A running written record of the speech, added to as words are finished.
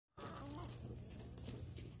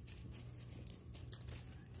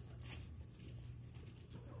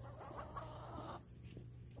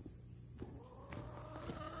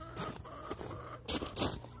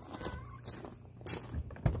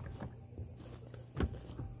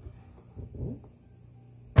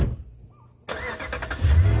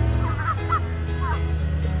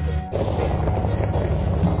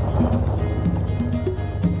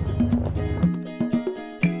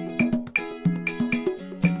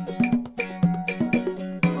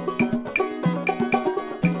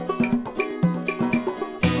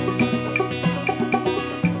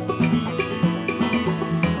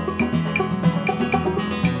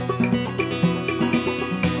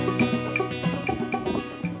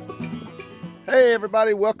Hey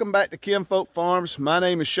everybody, welcome back to Kinfolk Farms. My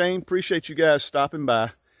name is Shane. Appreciate you guys stopping by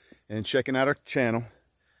and checking out our channel.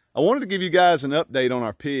 I wanted to give you guys an update on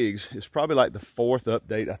our pigs. It's probably like the fourth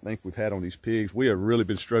update I think we've had on these pigs. We have really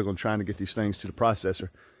been struggling trying to get these things to the processor.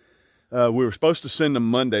 We were supposed to send them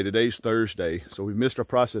Monday. Today's Thursday, so we missed our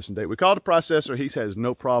processing date. We called the processor. He has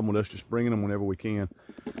no problem with us just bringing them whenever we can.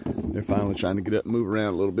 They're finally trying to get up and move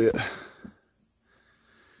around a little bit.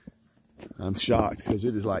 I'm shocked because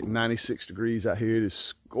it is like 96 degrees out here. It is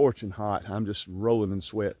scorching hot. I'm just rolling in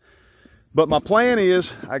sweat. But my plan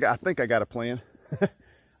is, I think I got a plan.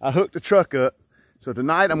 I hooked the truck up. So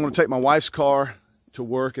tonight I'm going to take my wife's car to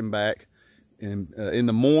work and back. And in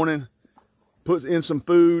the morning, put in some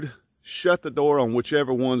food, shut the door on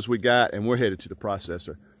whichever ones we got, and we're headed to the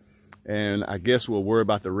processor. And I guess we'll worry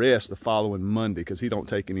about the rest the following Monday because he don't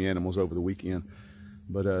take any animals over the weekend.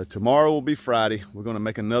 But tomorrow will be Friday. We're going to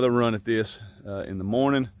make another run at this in the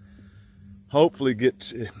morning. Hopefully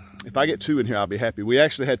if I get two in here, I'll be happy. We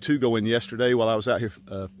actually had two go in yesterday while I was out here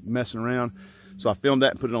messing around. So I filmed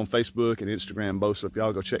that and put it on Facebook and Instagram both. So if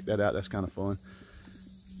y'all go check that out, that's kind of fun.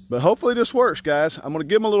 But hopefully this works, guys. I'm going to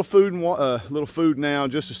give them a little food now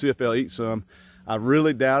just to see if they'll eat some. I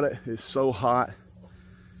really doubt it. It's so hot.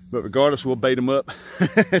 But regardless, we'll bait them up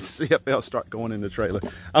and see if they'll start going in the trailer.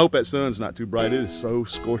 I hope that sun's not too bright. It is so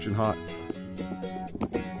scorching hot.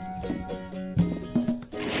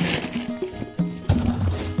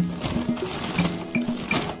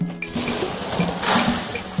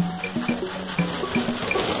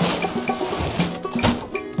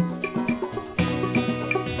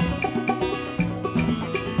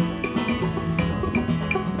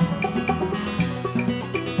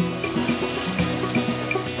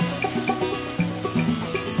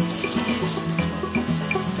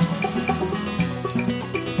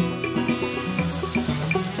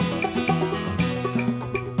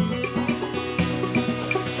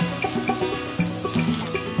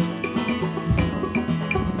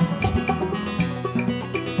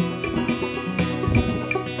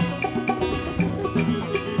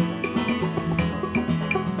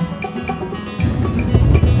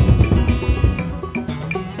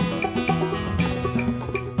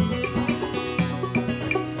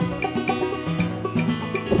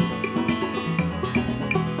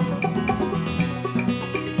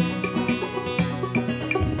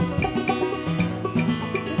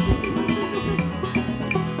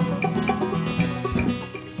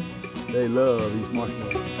 They love these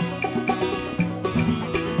marshmallows.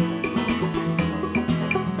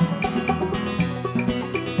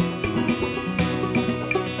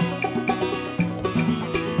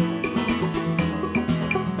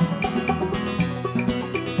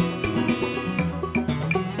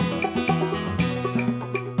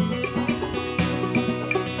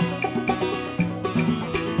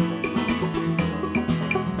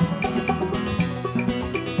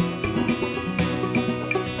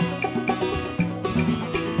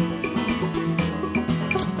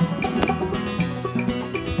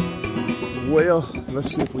 Well,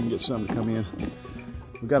 let's see if we can get some to come in.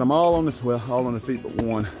 We got them all on the, well, all on the feet but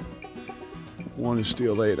one. One is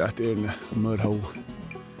still laid out there in the mud hole.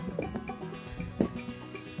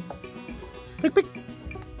 Pick, pick.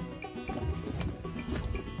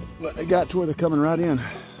 But they got to where they're coming right in.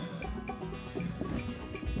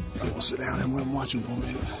 I'm gonna sit down and let them watch them for a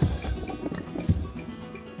minute.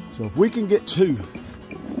 So if we can get two,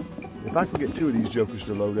 if I can get two of these jokers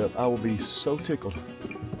to load up, I will be so tickled.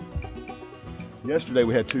 Yesterday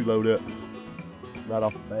we had two load up right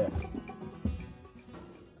off the bat.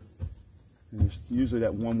 And it's usually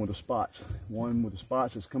that one with the spots. One with the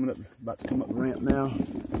spots is coming up, about to come up the ramp now.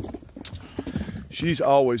 She's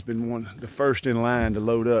always been the first in line to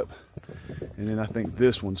load up. And then I think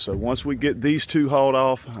this one. So once we get these two hauled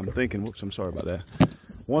off, I'm thinking, whoops, I'm sorry about that.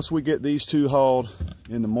 Once we get these two hauled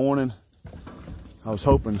in the morning, I was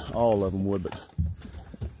hoping all of them would, but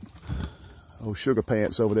oh, Sugar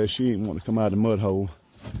Pants over there, she ain't wanting to come out of the mud hole.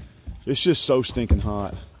 It's just so stinking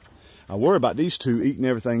hot. I worry about these two eating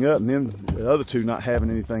everything up and then the other two not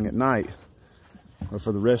having anything at night or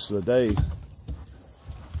for the rest of the day.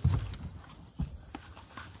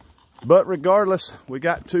 But regardless, we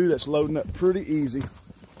got two that's loading up pretty easy.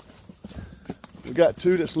 We got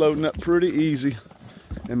two that's loading up pretty easy.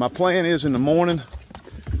 And my plan is in the morning,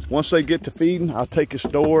 once they get to feeding, I'll take this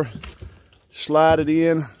door, slide it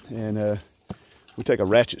in, and we take a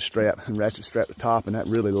ratchet strap and ratchet strap the top, and that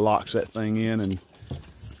really locks that thing in,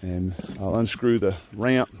 and I'll unscrew the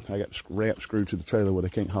ramp. I got the ramp screwed to the trailer where they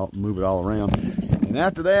can't move it all around. And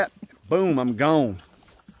after that, boom, I'm gone.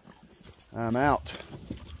 I'm out.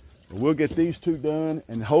 But we'll get these two done,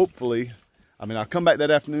 and hopefully I'll come back that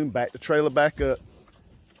afternoon, back the trailer back up,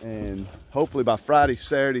 and hopefully by Friday,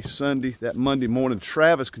 Saturday, Sunday, that Monday morning,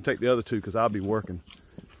 Travis can take the other two because I'll be working.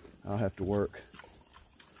 I'll have to work.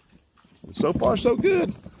 But so far, so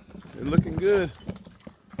good. They're looking good.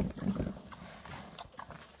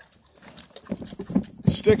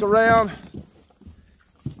 Stick around.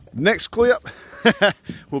 Next clip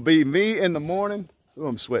will be me in the morning. Oh,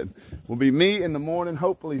 I'm sweating. Will be me in the morning,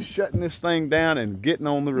 hopefully shutting this thing down and getting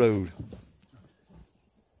on the road.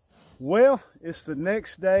 Well, it's the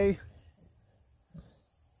next day,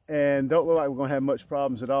 and don't look like we're gonna have much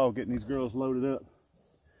problems at all getting these girls loaded up.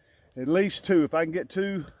 At least two. If I can get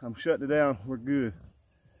two, I'm shutting it down. We're good.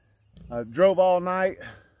 I drove all night.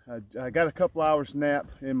 I got a couple hours nap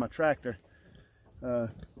in my tractor.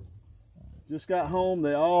 Just got home.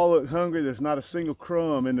 They all look hungry. There's not a single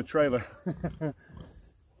crumb in the trailer.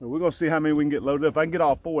 So we're gonna see how many we can get loaded up. If I can get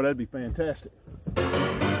all four, that'd be fantastic.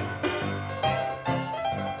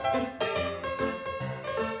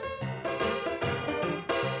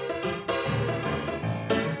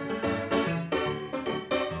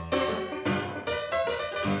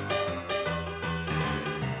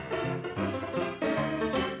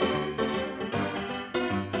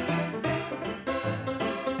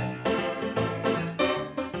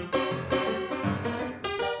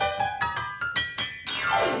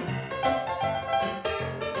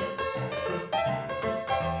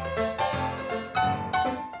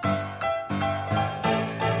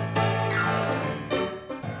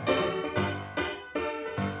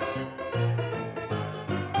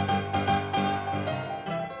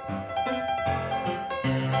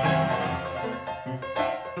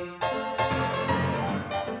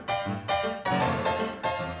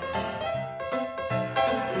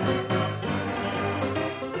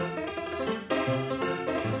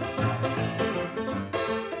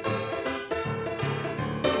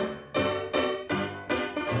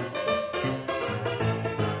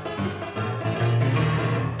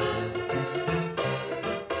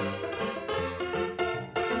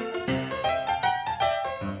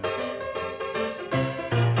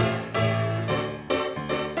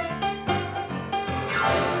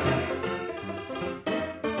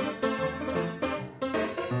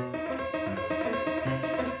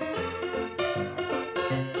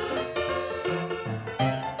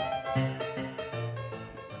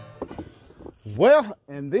 Well,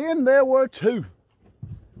 and then there were two.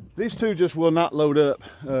 These two just will not load up.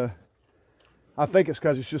 I think it's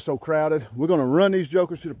because it's just so crowded. We're going to run these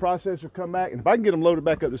jokers to the processor, come back, and if I can get them loaded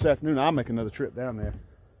back up this afternoon, I'll make another trip down there.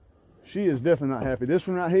 She is definitely not happy. This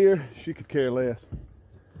one right here, she could care less.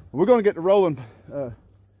 We're going to get to rolling and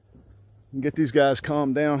get these guys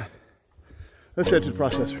calmed down. Let's head to the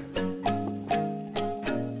processor.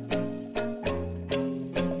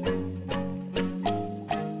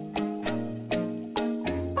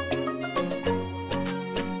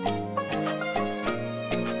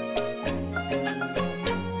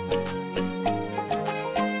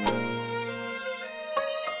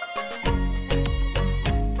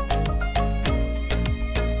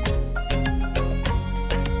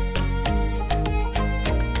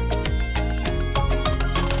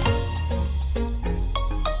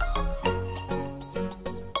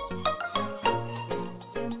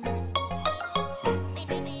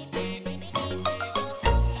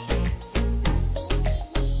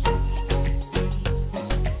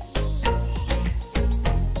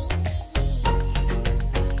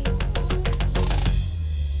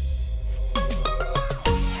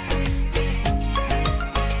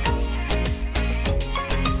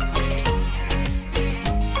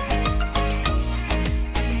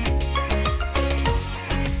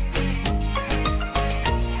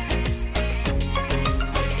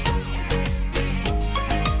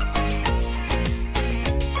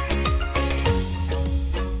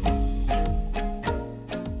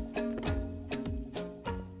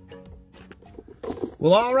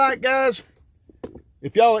 Well, all right, guys.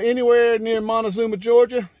 If y'all are anywhere near Montezuma,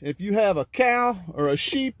 Georgia, if you have a cow or a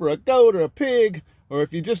sheep or a goat or a pig, or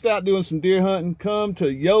if you're just out doing some deer hunting, come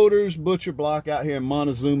to Yoder's Butcher Block out here in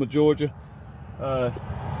Montezuma, Georgia.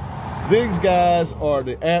 These guys are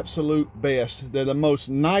the absolute best. They're the most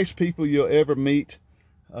nice people you'll ever meet.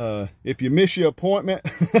 If you miss your appointment,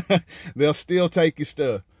 they'll still take your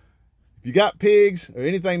stuff. If you got pigs or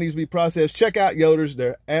anything needs to be processed, check out Yoder's.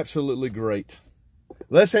 They're absolutely great.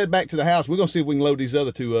 Let's head back to the house. We're going to see if we can load these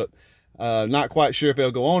other two up. Not quite sure if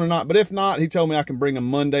they'll go on or not, but if not, he told me I can bring them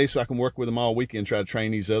Monday so I can work with them all weekend, try to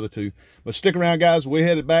train these other two. But stick around, guys. We're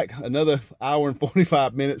headed back another hour and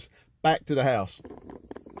 45 minutes back to the house.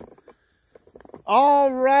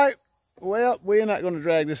 All right. Well, we're not going to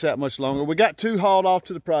drag this out much longer. We got two hauled off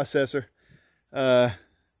to the processor.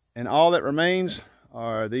 And all that remains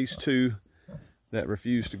are these two that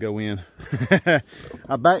refuse to go in.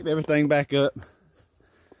 I backed everything back up,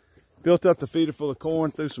 built up the feeder full of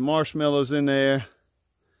corn, threw some marshmallows in there,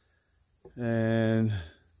 and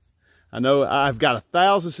I know I've got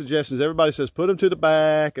 1,000 suggestions. Everybody says put them to the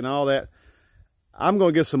back and all that. I'm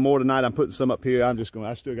going to get some more tonight. I'm putting some up here.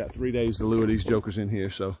 I still got 3 days to lure these jokers in here,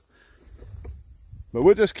 so. But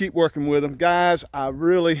we'll just keep working with them. Guys, I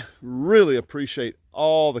really, really appreciate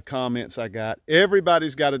all the comments I got.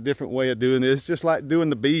 Everybody's got a different way of doing this. It's just like doing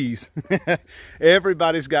the bees.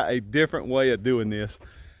 Everybody's got a different way of doing this.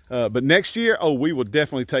 But next year, oh, we will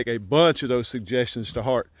definitely take a bunch of those suggestions to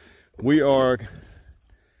heart.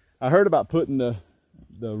 I heard about putting the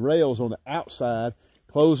rails on the outside,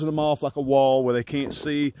 closing them off like a wall where they can't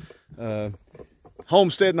see.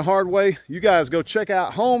 Homestead and the Hard Way, you guys go check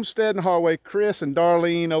out Homestead and the Hard Way. Chris and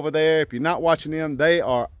Darlene over there, if you're not watching them, they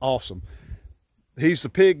are awesome. He's the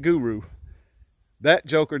pig guru. That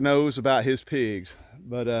joker knows about his pigs.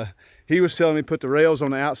 But he was telling me put the rails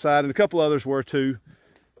on the outside, and a couple others were too.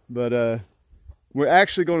 But we're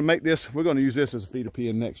actually going to make this, we're going to use this as a feeder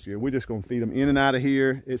pen next year. We're just going to feed them in and out of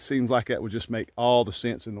here. It seems like that would just make all the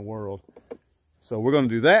sense in the world. So we're going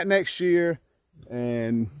to do that next year,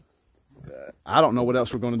 and I don't know what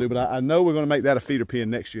else we're going to do, but I know we're going to make that a feeder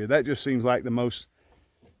pen next year. That just seems like the most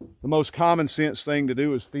common sense thing to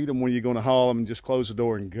do is feed them when you're going to haul them and just close the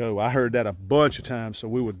door and go. I heard that a bunch of times, so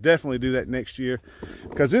we will definitely do that next year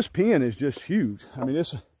because this pen is just huge. I mean,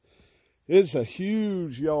 it's a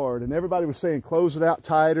huge yard, and everybody was saying close it out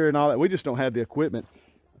tighter and all that. We just don't have the equipment.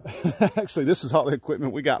 Actually, this is all the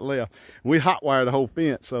equipment we got left. We hot wire the whole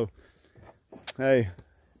fence, so hey,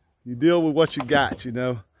 you deal with what you got, you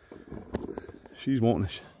know. She's wanting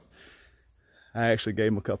this. I actually gave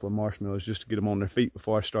them a couple of marshmallows just to get them on their feet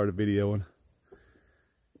before I started videoing.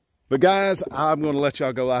 But guys, I'm going to let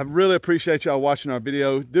y'all go. I really appreciate y'all watching our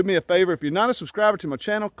video. Do me a favor, if you're not a subscriber to my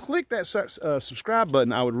channel, click that subscribe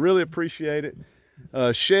button. I would really appreciate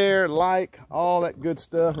it. Share, like, all that good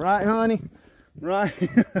stuff. Right, honey? Right?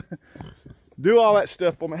 Do all that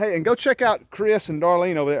stuff for me. Hey, and go check out Chris and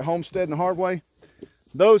Darlene over there at Homestead and the Hard Way.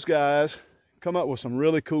 Those guys come up with some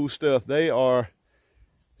really cool stuff. They are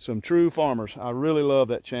some true farmers. I really love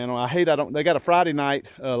that channel. They got a Friday night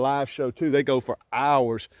live show too. They go for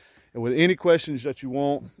hours. And with any questions that you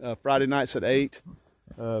want, Friday nights at 8.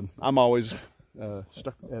 I'm always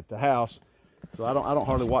stuck at the house, so I don't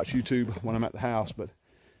hardly watch YouTube when I'm at the house. But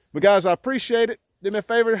guys, I appreciate it. Do me a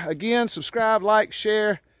favor, again, subscribe, like,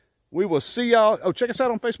 share. We will see y'all. Oh, check us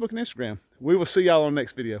out on Facebook and Instagram. We will see y'all on the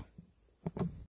next video.